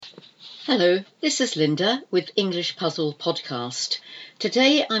Hello, this is Linda with English Puzzle Podcast.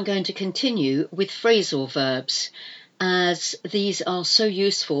 Today I'm going to continue with phrasal verbs, as these are so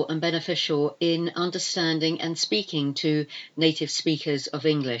useful and beneficial in understanding and speaking to native speakers of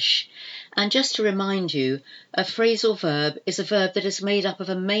English. And just to remind you, a phrasal verb is a verb that is made up of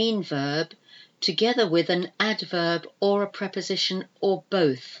a main verb together with an adverb or a preposition or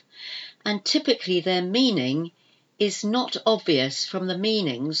both. And typically their meaning is not obvious from the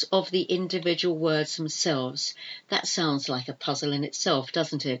meanings of the individual words themselves. That sounds like a puzzle in itself,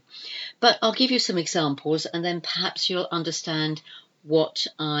 doesn't it? But I'll give you some examples and then perhaps you'll understand what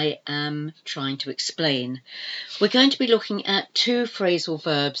I am trying to explain. We're going to be looking at two phrasal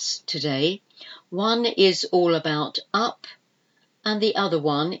verbs today. One is all about up and the other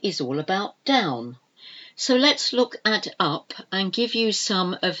one is all about down. So let's look at up and give you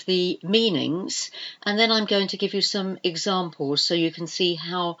some of the meanings, and then I'm going to give you some examples so you can see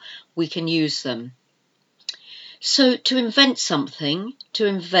how we can use them. So to invent something, to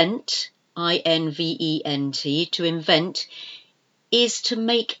invent, I-N-V-E-N-T, to invent is to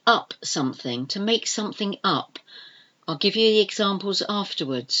make up something, to make something up. I'll give you the examples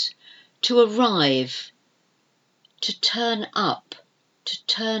afterwards. To arrive, to turn up,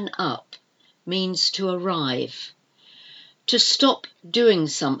 means to arrive. To stop doing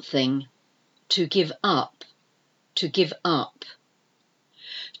something, to give up, to give up.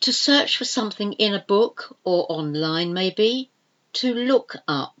 To search for something in a book or online maybe, to look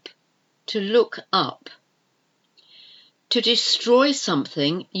up, to look up. To destroy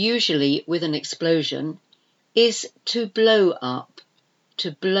something, usually with an explosion, is to blow up, to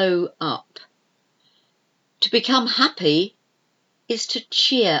blow up. To become happy is to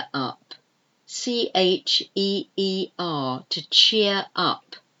cheer up. C-H-E-E-R, to cheer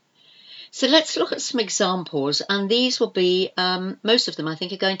up. So let's look at some examples, and these will be, most of them I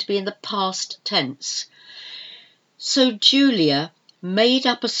think are going to be in the past tense. So Julia made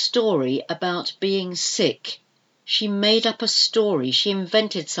up a story about being sick. She made up a story, she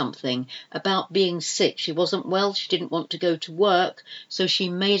invented something about being sick. She wasn't well, she didn't want to go to work, so she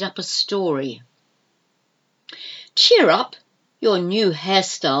made up a story. Cheer up. Your new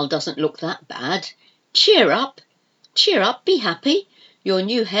hairstyle doesn't look that bad. Cheer up, be happy. Your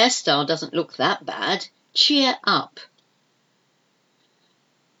new hairstyle doesn't look that bad. Cheer up.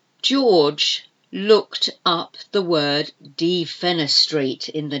 George looked up the word defenestrate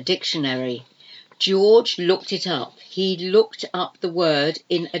in the dictionary. George looked it up. He looked up the word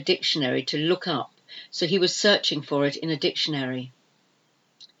in a dictionary, to look up. So he was searching for it in a dictionary.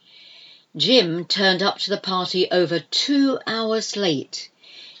 Jim turned up to the party over 2 hours late.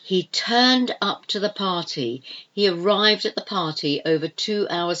 He turned up to the party. He arrived at the party over 2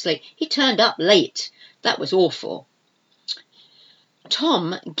 hours late. He turned up late. That was awful.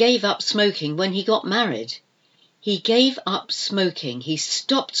 Tom gave up smoking when he got married. He gave up smoking. He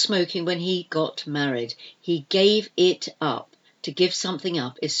stopped smoking when he got married. He gave it up. To give something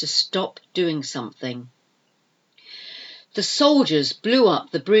up is to stop doing something. The soldiers blew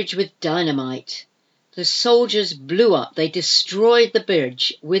up the bridge with dynamite. The soldiers blew up, they destroyed the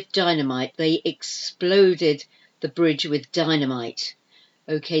bridge with dynamite. They exploded the bridge with dynamite.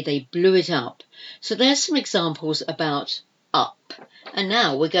 Okay, they blew it up. So there's some examples about up. And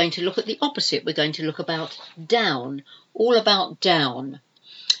now we're going to look at the opposite. We're going to look about down, all about down.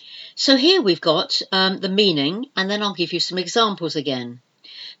 So here we've got the meaning, and then I'll give you some examples again.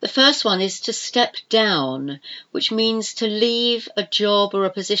 The first one is to step down, which means to leave a job or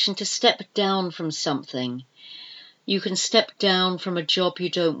a position, to step down from something. You can step down from a job you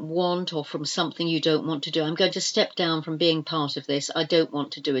don't want or from something you don't want to do. I'm going to step down from being part of this. I don't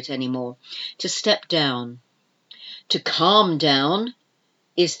want to do it anymore. To step down. To calm down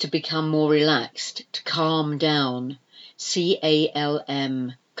is to become more relaxed. To calm down.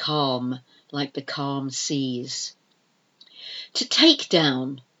 C-A-L-M, calm, like the calm seas. To take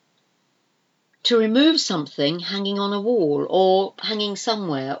down. To remove something hanging on a wall or hanging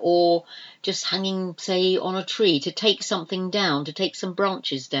somewhere or just hanging, say, on a tree. To take something down, to take some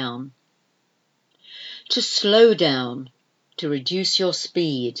branches down. To slow down, to reduce your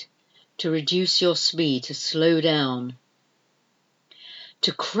speed. To reduce your speed, to slow down.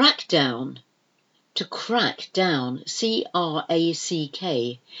 To crack down,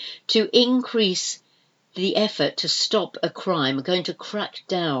 C-R-A-C-K. To increase the effort to stop a crime. We're going to crack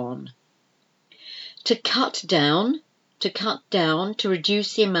down. To cut down, to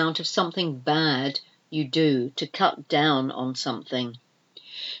reduce the amount of something bad you do, to cut down on something.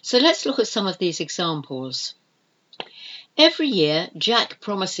 So let's look at some of these examples. Every year, Jack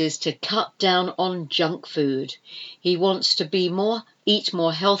promises to cut down on junk food. He wants to be more eat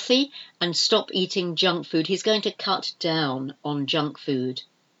more healthy and stop eating junk food. He's going to cut down on junk food.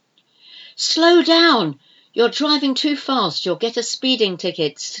 Slow down! You're driving too fast. You'll get a speeding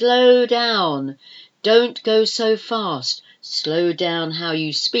ticket. Slow down. Don't go so fast. Slow down how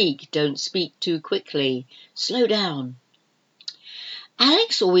you speak. Don't speak too quickly. Slow down.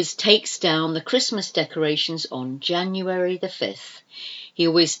 Alex always takes down the Christmas decorations on January the 5th. He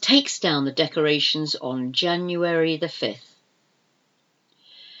always takes down the decorations on January the 5th.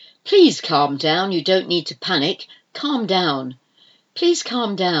 Please calm down. You don't need to panic. Calm down. Please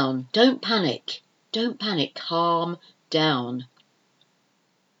calm down. Don't panic. Don't panic. Calm down.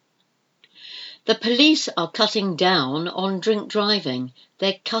 The police are cutting down on drink driving.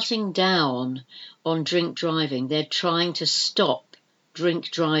 They're cutting down on drink driving. They're trying to stop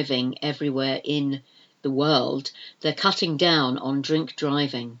drink driving everywhere in the world. They're cutting down on drink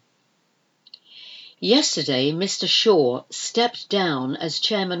driving. Yesterday, Mr. Shaw stepped down as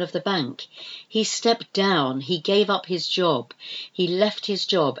chairman of the bank. He stepped down. He gave up his job. He left his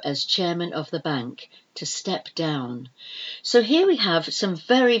job as chairman of the bank to step down. So here we have some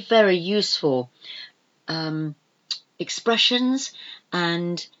very, very useful expressions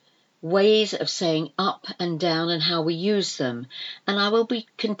and ways of saying up and down and how we use them. And I will be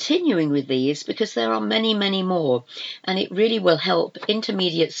continuing with these because there are many, many more. And it really will help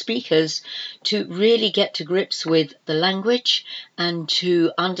intermediate speakers to really get to grips with the language and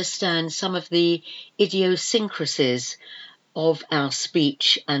to understand some of the idiosyncrasies of our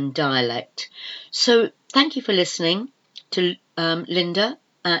speech and dialect. So thank you for listening to Linda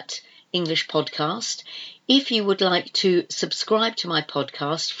at English Podcast. If you would like to subscribe to my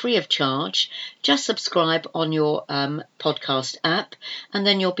podcast free of charge, just subscribe on your podcast app and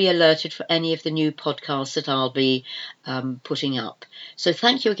then you'll be alerted for any of the new podcasts that I'll be putting up. So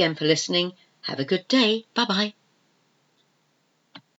thank you again for listening. Have a good day. Bye-bye.